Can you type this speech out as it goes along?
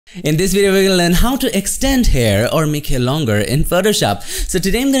In this video, we're going to learn how to extend hair or make hair longer in Photoshop. So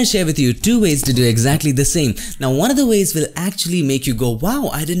today I'm going to share with you 2 ways to do exactly the same. Now, one of the ways will actually make you go, wow,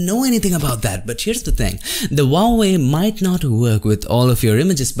 I didn't know anything about that. But here's the thing. The wow way might not work with all of your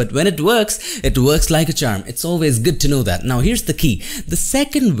images, but when it works like a charm. It's always good to know that. Now, here's the key. The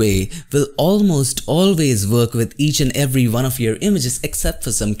second way will almost always work with each and every one of your images except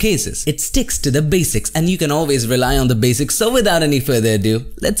for some cases. It sticks to the basics and you can always rely on the basics. So without any further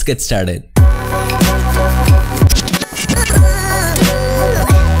ado, let's get started.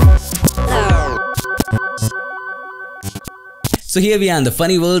 So here we are in the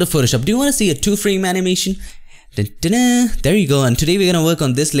funny world of Photoshop. Do you want to see a 2-frame animation? There you go. And today we're going to work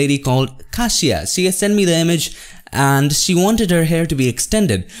on this lady called Kasia. She has sent me the image and she wanted her hair to be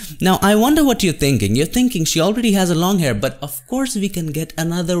extended. Now I wonder what you're thinking. You're thinking she already has a long hair, but of course we can get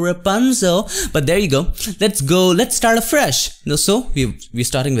another Rapunzel. But there you go. Let's start afresh. So we're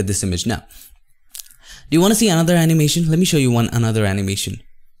starting with this image now. Do you want to see another animation? Let me show you another animation.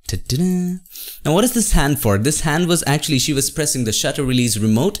 Now what is this hand for? This hand was actually, she was pressing the shutter release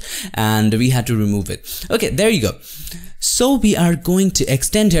remote and we had to remove it. Okay, there you go. So we are going to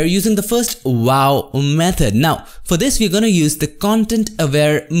extend her using the first wow method. Now for this we're going to use the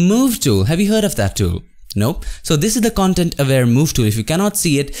ContentAware Move tool. Have you heard of that tool? No? So this is the ContentAware Move tool. If you cannot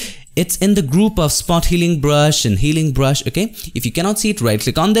see it, it's in the group of spot healing brush and healing brush. Okay, if you cannot see it, right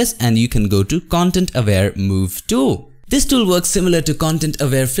click on this and you can go to ContentAware Move tool. This tool works similar to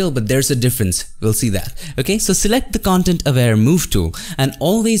ContentAware Fill, but there's a difference. We'll see that. Okay, so select the ContentAware Move tool and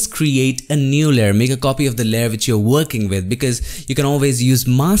always create a new layer. Make a copy of the layer which you're working with because you can always use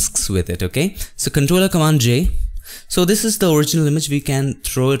masks with it. Okay, so Ctrl+Command+J. So this is the original image. We can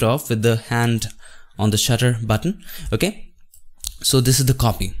throw it off with the hand on the shutter button. Okay, so this is the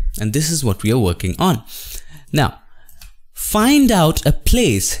copy and this is what we are working on. Now, find out a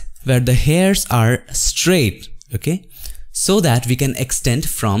place where the hairs are straight. Okay, so that we can extend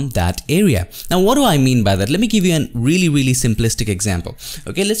from that area. Now what do I mean by that? Let me give you a really simplistic example.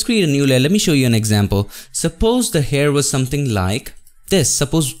 Okay, let's create a new layer. Let me show you an example. Suppose the hair was something like this.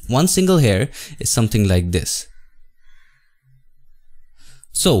 Suppose one single hair is something like this.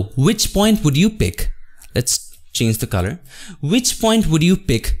 So which point would you pick? Let's change the color. Which point would you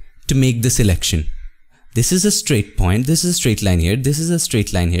pick to make the selection? This is a straight point, this is a straight line here, this is a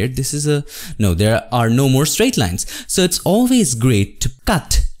straight line here, this is a... No, there are no more straight lines. So it's always great to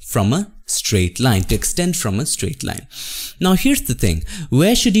cut from a straight line, to extend from a straight line. Now here's the thing,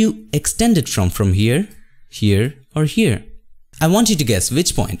 where should you extend it from? From here, here or here? I want you to guess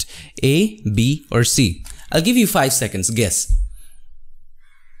which point, A, B or C. I'll give you 5 seconds, guess.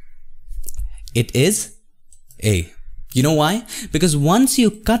 It is A. You know why? Because once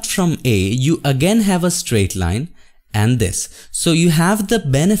you cut from A, you again have a straight line and this. So you have the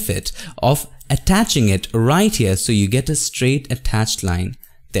benefit of attaching it right here. So you get a straight attached line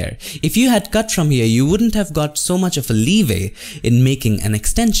there. If you had cut from here, you wouldn't have got so much of a leeway in making an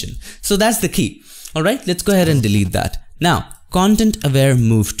extension. So that's the key. Alright, let's go ahead and delete that. Now, ContentAware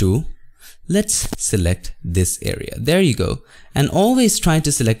Move tool. Let's select this area. There you go. And always try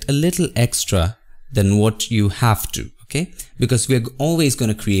to select a little extra than what you have to. Okay, because we're always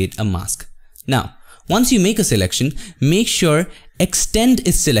going to create a mask. Now, once you make a selection, make sure extend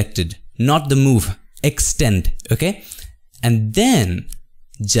is selected, not the move, extend, okay? And then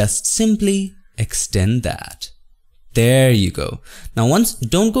just simply extend that. There you go. Now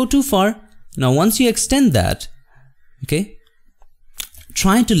don't go too far. Now once you extend that, okay,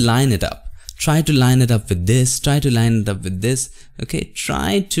 try to line it up. Try to line it up with this, try to line it up with this, okay?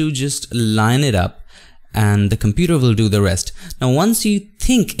 Try to just line it up and the computer will do the rest. Now once you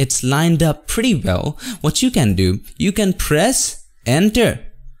think it's lined up pretty well, what you can do, you can press enter.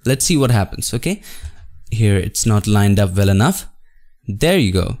 Let's see what happens, okay? Here it's not lined up well enough. There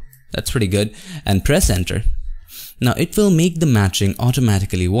you go. That's pretty good. And press enter. Now it will make the matching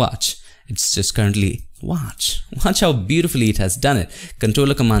automatically. Watch. It's just currently watch how beautifully it has done it.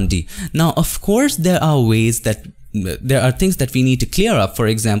 Ctrl+Command+D. Now of course there are things that we need to clear up. For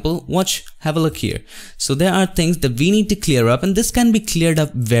example, watch, have a look here. So there are things that we need to clear up and this can be cleared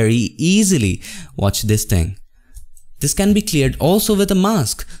up very easily. Watch this thing. This can be cleared also with a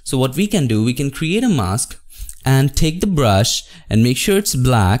mask. So what we can do, we can create a mask and take the brush and make sure it's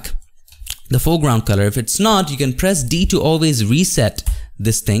black, the foreground color. If it's not, you can press D to always reset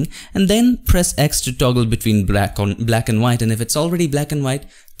this thing and then press X to toggle between black and white. And if it's already black and white,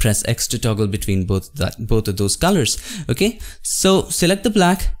 press X to toggle between both of those colors. Okay, so select the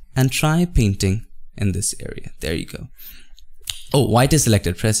black and try painting in this area. There you go. Oh, white is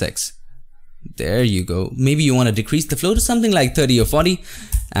selected, press X. There you go. Maybe you want to decrease the flow to something like 30 or 40,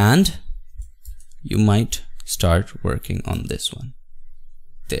 and you might start working on this one.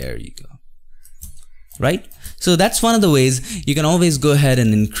 There you go. Right? So that's one of the ways. You can always go ahead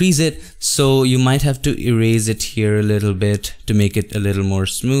and increase it. So you might have to erase it here a little bit to make it a little more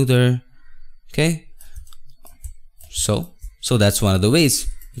smoother. Okay? So that's one of the ways.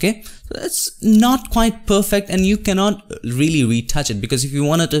 Okay, so that's not quite perfect, and you cannot really retouch it, because if you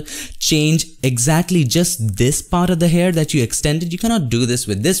wanted to change exactly just this part of the hair that you extended, you cannot do this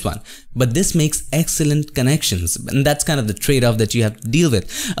with this one. But this makes excellent connections, and that's kind of the trade-off that you have to deal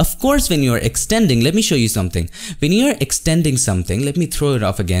with. Of course, when you're extending, let me show you something. When you're extending something, let me throw it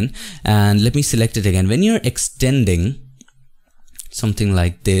off again and let me select it again. When you're extending something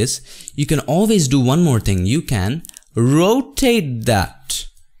like this, you can always do one more thing. You can rotate that.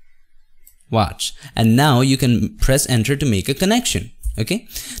 Watch, and now you can press enter to make a connection. Okay,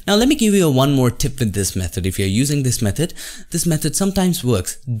 now let me give you one more tip with this method. If you're using this method sometimes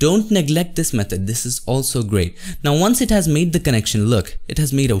works. Don't neglect this method. This is also great. Now once it has made the connection, look, it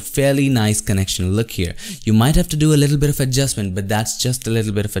has made a fairly nice connection. Look here, you might have to do a little bit of adjustment, but that's just a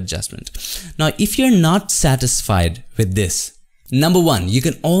little bit of adjustment. Now if you're not satisfied with this, number one, you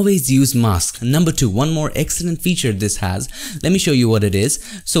can always use mask. Number two, one more excellent feature this has. Let me show you what it is.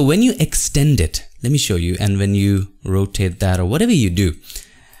 So when you extend it, let me show you, and when you rotate that or whatever you do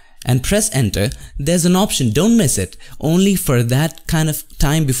and press enter, there's an option. Don't miss it. Only for that kind of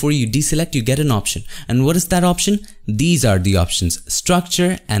time before you deselect, you get an option. And what is that option? These are the options: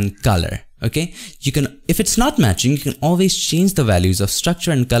 structure and color. Okay, you can, if it's not matching, you can always change the values of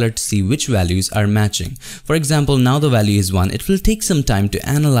structure and color to see which values are matching. For example, now the value is 1. It will take some time to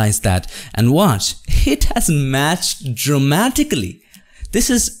analyze that, and watch, it has matched dramatically.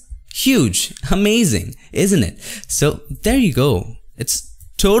 This is huge, amazing, isn't it? So there you go. It's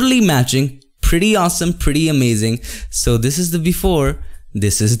totally matching, pretty awesome, pretty amazing. So this is the before,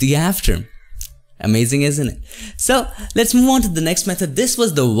 this is the after. Amazing, isn't it? So let's move on to the next method. This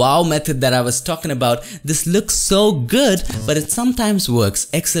was the wow method that I was talking about. This looks so good, but it sometimes works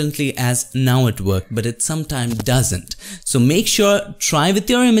excellently as now it worked, but it sometimes doesn't. So make sure, try with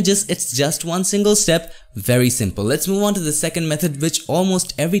your images. It's just one single step. Very simple. Let's move on to the second method, which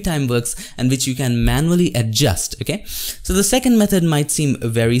almost every time works and which you can manually adjust. Okay, so the second method might seem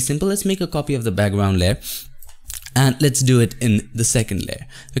very simple. Let's make a copy of the background layer and let's do it in the second layer.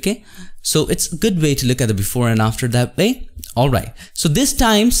 Okay, so it's a good way to look at the before and after that way. Alright, so this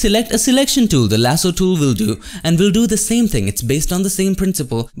time select a selection tool. The lasso tool will do, and we'll do the same thing. It's based on the same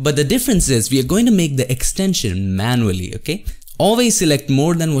principle, but the difference is we are going to make the extension manually. Okay, always select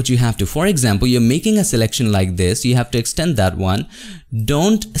more than what you have to. For example, you're making a selection like this, you have to extend that one.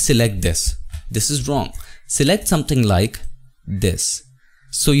 Don't select this. This is wrong. Select something like this.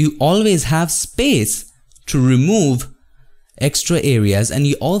 So you always have space to remove extra areas, and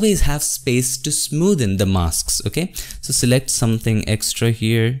you always have space to smoothen the masks. Okay, so select something extra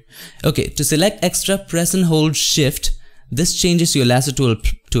here. Okay, to select extra, press and hold shift. This changes your lasso tool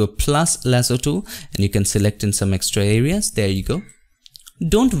to a plus lasso tool, and you can select in some extra areas. There you go.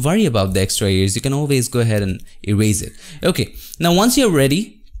 Don't worry about the extra areas. You can always go ahead and erase it. Okay, now once you're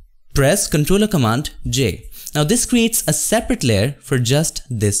ready, press Ctrl or Command J. Now this creates a separate layer for just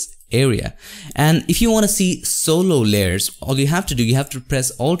this area. And if you want to see solo layers, all you have to do, you have to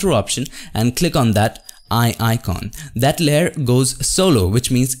press Alt or Option and click on that eye icon. That layer goes solo,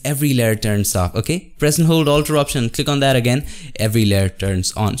 which means every layer turns off. Okay, press and hold Alt or Option, click on that again, every layer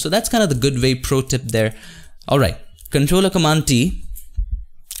turns on. So that's kind of the good way, pro tip there. Alright, Ctrl or Command T,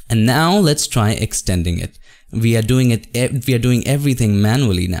 and now let's try extending it. We are doing everything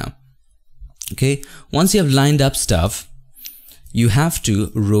manually now. Okay, once you have lined up stuff, you have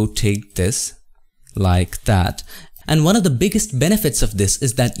to rotate this like that. And one of the biggest benefits of this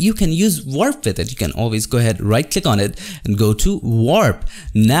is that you can use warp with it. You can always go ahead, right click on it and go to warp.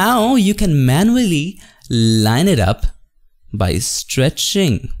 Now you can manually line it up by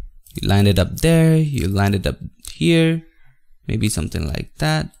stretching. You line it up there, you line it up here, maybe something like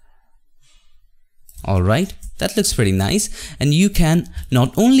that. Alright, that looks pretty nice. And you can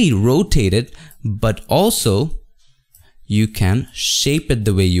not only rotate it, but also you can shape it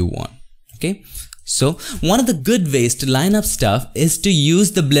the way you want. Okay, so one of the good ways to line up stuff is to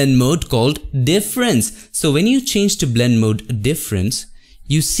use the blend mode called difference. So when you change to blend mode difference,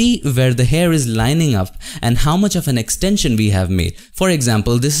 you see where the hair is lining up and how much of an extension we have made. For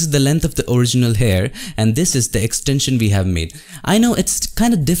example, this is the length of the original hair and this is the extension we have made. I know it's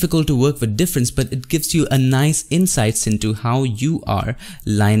kind of difficult to work with difference, but it gives you a nice insights into how you are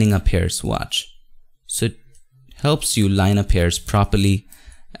lining up hairs. Watch. So it helps you line up hairs properly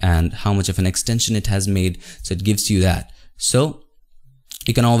and how much of an extension it has made. So it gives you that. So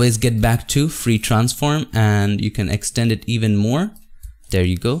you can always get back to free transform and you can extend it even more. There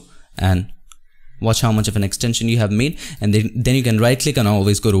you go, and watch how much of an extension you have made. And then you can right click and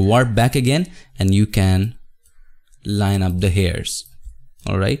always go to warp back again, and you can line up the hairs.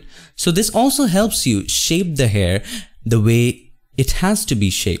 Alright, so this also helps you shape the hair the way it has to be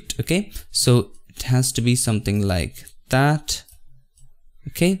shaped. Okay, so it has to be something like that.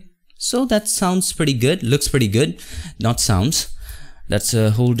 Okay, so that sounds pretty good, looks pretty good. Not sounds, that's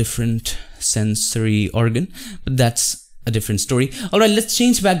a whole different sensory organ, but that's a different story. Alright, let's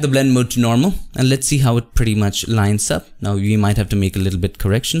change back the blend mode to normal and let's see how it pretty much lines up. Now we might have to make a little bit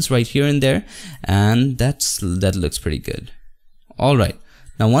corrections right here and there, and that looks pretty good. Alright,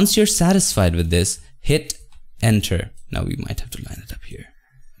 now once you're satisfied with this, hit enter. Now we might have to line it up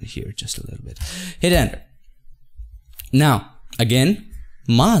here just a little bit. Hit enter. Now again,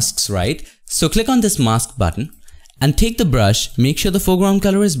 masks, right? So click on this mask button and take the brush, make sure the foreground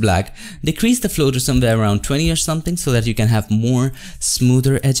color is black, decrease the flow to somewhere around 20 or something so that you can have more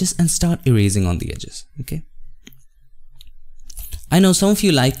smoother edges, and start erasing on the edges. Okay, I know some of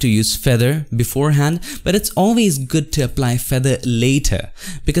you like to use feather beforehand, but it's always good to apply feather later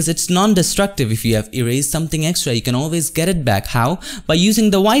because it's non-destructive. If you have erased something extra, you can always get it back. How? By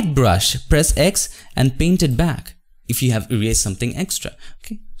using the white brush, press X and paint it back if you have erased something extra.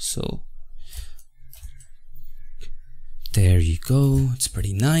 Okay, so there you go, it's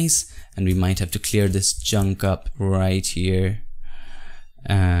pretty nice. And we might have to clear this junk up right here,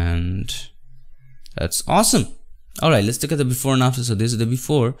 and that's awesome. Alright, let's look at the before and after. So this is the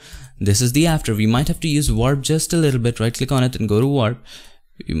before, this is the after. We might have to use warp just a little bit. Right click on it and go to warp.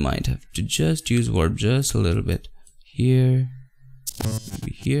 We might have to just use warp just a little bit here,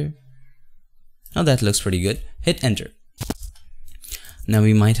 maybe here. Now that looks pretty good. Hit enter. Now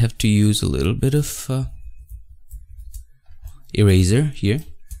we might have to use a little bit of eraser here.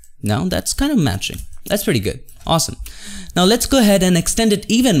 Now that's kind of matching. That's pretty good. Awesome. Now let's go ahead and extend it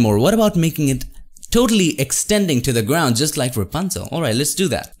even more. What about making it totally extending to the ground just like Rapunzel? Alright, let's do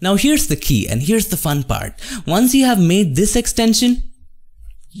that. Now here's the key and here's the fun part. Once you have made this extension,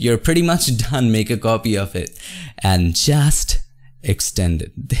 you're pretty much done. Make a copy of it and just extend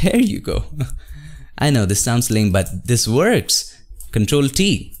it. There you go. I know this sounds lame, but this works. Control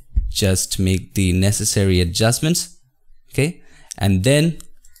T. Just make the necessary adjustments. Okay, and then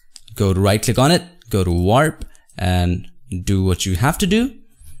go to right click on it, go to warp and do what you have to do.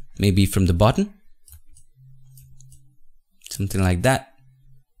 Maybe from the bottom, something like that.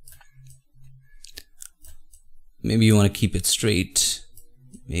 Maybe you want to keep it straight,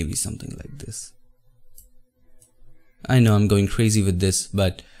 maybe something like this. I know I'm going crazy with this,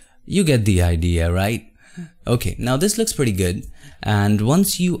 but you get the idea, right? Okay, now this looks pretty good, and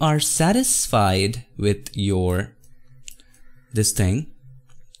once you are satisfied with your this thing,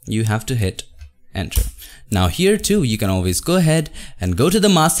 you have to hit enter. Now here too, you can always go ahead and go to the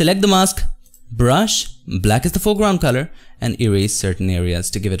mask, select the mask, brush, black is the foreground color, and erase certain areas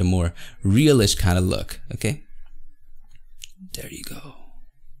to give it a more realish kind of look. Okay, there you go.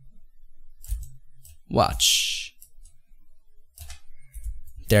 Watch.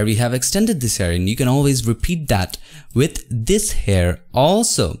 There we have extended this hair, and you can always repeat that with this hair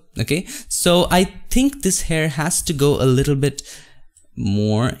also. Okay, so I think this hair has to go a little bit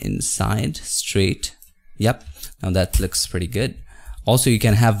more inside, straight. Yep, now that looks pretty good. Also, you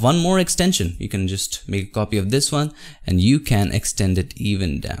can have one more extension. You can just make a copy of this one and you can extend it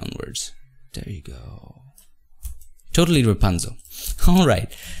even downwards. There you go. Totally Rapunzel.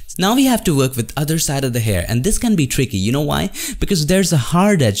 Alright, now we have to work with other side of the hair, and this can be tricky. You know why? Because there's a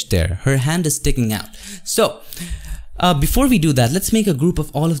hard edge there. Her hand is sticking out. So before we do that, let's make a group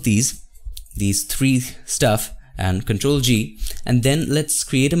of all of these three stuff, and Control G, and then let's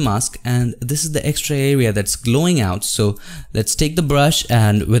create a mask, and this is the extra area that's glowing out. So let's take the brush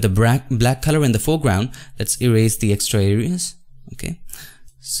and with a black color in the foreground, let's erase the extra areas. Okay,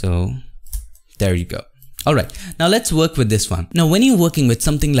 so there you go. Alright, now let's work with this one. Now when you're working with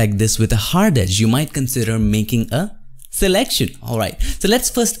something like this with a hard edge, you might consider making a selection. Alright, so let's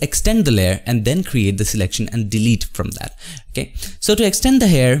first extend the layer and then create the selection and delete from that. Okay, so to extend the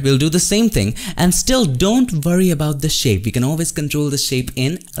hair, we'll do the same thing, and still don't worry about the shape. We can always control the shape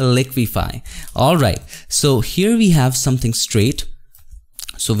in Liquify. Alright, so here we have something straight.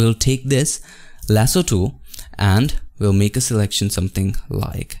 So we'll take this lasso tool and we'll make a selection something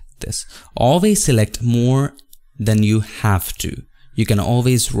like this. Always select more than you have to. You can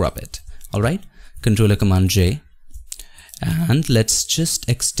always rub it. Alright, Control Command J, and let's just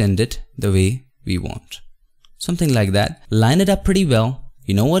extend it the way we want. Something like that. Line it up pretty well.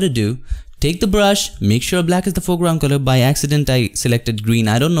 you know what to do. Take the brush, make sure black is the foreground color. By accident I selected green,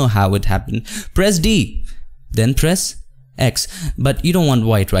 I don't know how it happened. Press D, then press X, but you don't want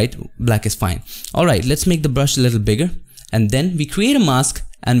white, right? Black is fine. Alright, let's make the brush a little bigger, and then we create a mask,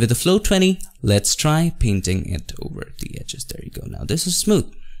 and with a flow 20, let's try painting it over the edges. There you go. Now this is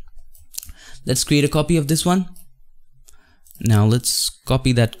smooth. Let's create a copy of this one. Now let's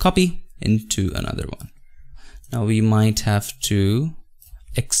copy that copy into another one. Now we might have to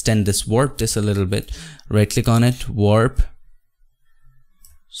extend this, warp this a little bit. Right click on it, warp,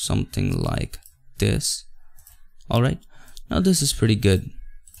 something like this. Alright, now this is pretty good.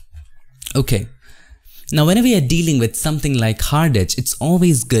 Okay, now whenever you're dealing with something like hard edge, it's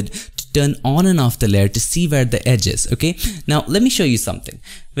always good to turn on and off the layer to see where the edge is. Okay, now let me show you something.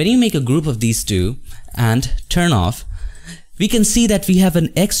 When you make a group of these two and turn off, we can see that we have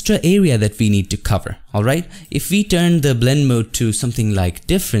an extra area that we need to cover. Alright, if we turn the blend mode to something like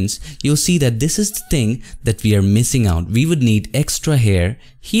difference, you'll see that this is the thing that we are missing out. We would need extra hair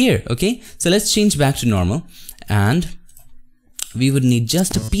here. Okay, so let's change back to normal, and we would need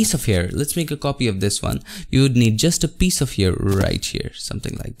just a piece of hair. Let's make a copy of this one. You would need just a piece of hair right here,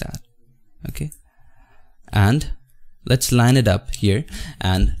 something like that. Okay, and let's line it up here,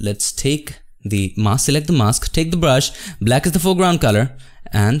 and let's take the mask, select the mask, take the brush, black is the foreground color,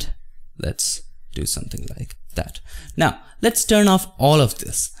 and let's do something like that. Now let's turn off all of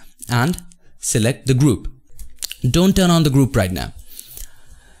this and select the group. Don't turn on the group right now.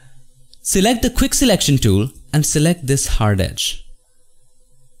 Select the quick selection tool and select this hard edge.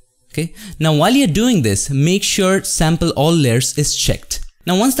 Okay, now while you're doing this, make sure sample all layers is checked.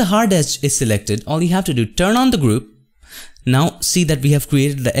 Now once the hard edge is selected, all you have to do, turn on the group. Now see that we have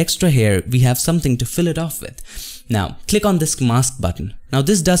created the extra hair, we have something to fill it off with. Now click on this mask button. Now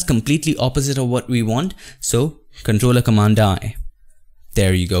this does completely opposite of what we want, so Control Command I.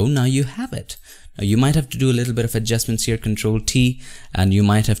 There you go, now you have it. Now you might have to do a little bit of adjustments here, Control T, and you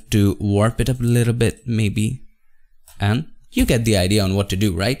might have to warp it up a little bit maybe, and you get the idea on what to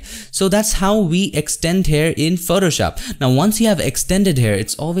do, right? So that's how we extend hair in Photoshop. Now once you have extended hair,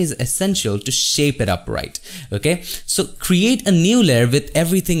 it's always essential to shape it up right. Okay, so create a new layer with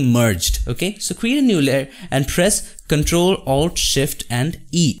everything merged. Okay, so create a new layer and press Control Alt Shift and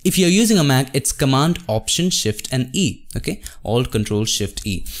E. If you're using a Mac, it's Command Option Shift and E. Okay, Alt Control Shift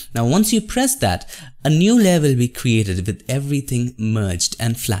E. Now once you press that, a new layer will be created with everything merged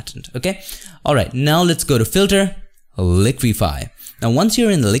and flattened. Okay, alright, now let's go to Filter, Liquify. Now once you're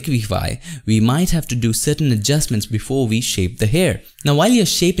in the Liquify, we might have to do certain adjustments before we shape the hair. Now while you're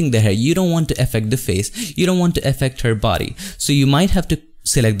shaping the hair, you don't want to affect the face, you don't want to affect her body. So you might have to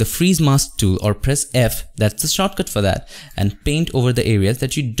select the Freeze Mask tool or press F, that's the shortcut for that, and paint over the areas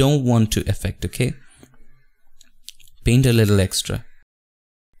that you don't want to affect. Okay, paint a little extra.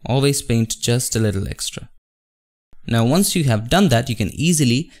 Always paint just a little extra. Now once you have done that, you can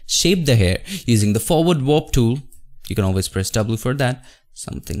easily shape the hair using the Forward Warp tool. You can always press W for that,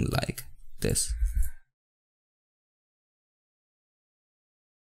 something like this.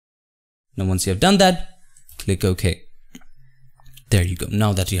 Now once you have done that, click OK. There you go.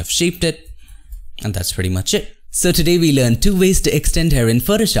 Now that you have shaped it, and that's pretty much it. So today we learned 2 ways to extend hair in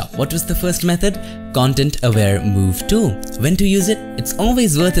Photoshop. What was the first method? ContentAware Move tool. When to use it? It's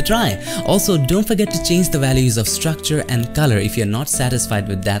always worth a try. Also, don't forget to change the values of structure and color if you're not satisfied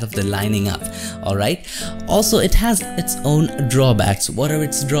with that of the lining up. Alright? Also, it has its own drawbacks. What are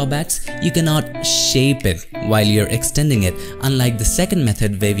its drawbacks? You cannot shape it while you're extending it, unlike the second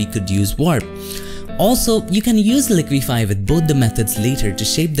method where we could use warp. Also, you can use Liquify with both the methods later to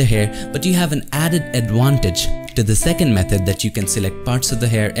shape the hair, but you have an added advantage to the second method that you can select parts of the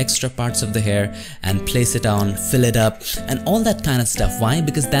hair, extra parts of the hair, and place it on, fill it up, and all that kind of stuff. Why?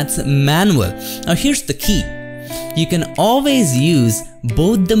 Because that's manual. Now here's the key. You can always use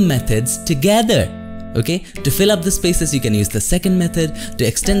both the methods together. Okay, to fill up the spaces you can use the second method, to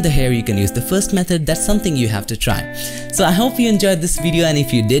extend the hair you can use the first method. That's something you have to try. So I hope you enjoyed this video, and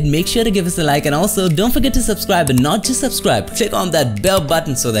if you did, make sure to give us a like, and also don't forget to subscribe, and not just subscribe, click on that bell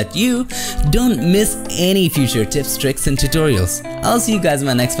button so that you don't miss any future tips, tricks and tutorials. I'll see you guys in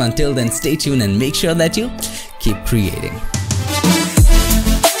my next one. Till then, stay tuned and make sure that you keep creating.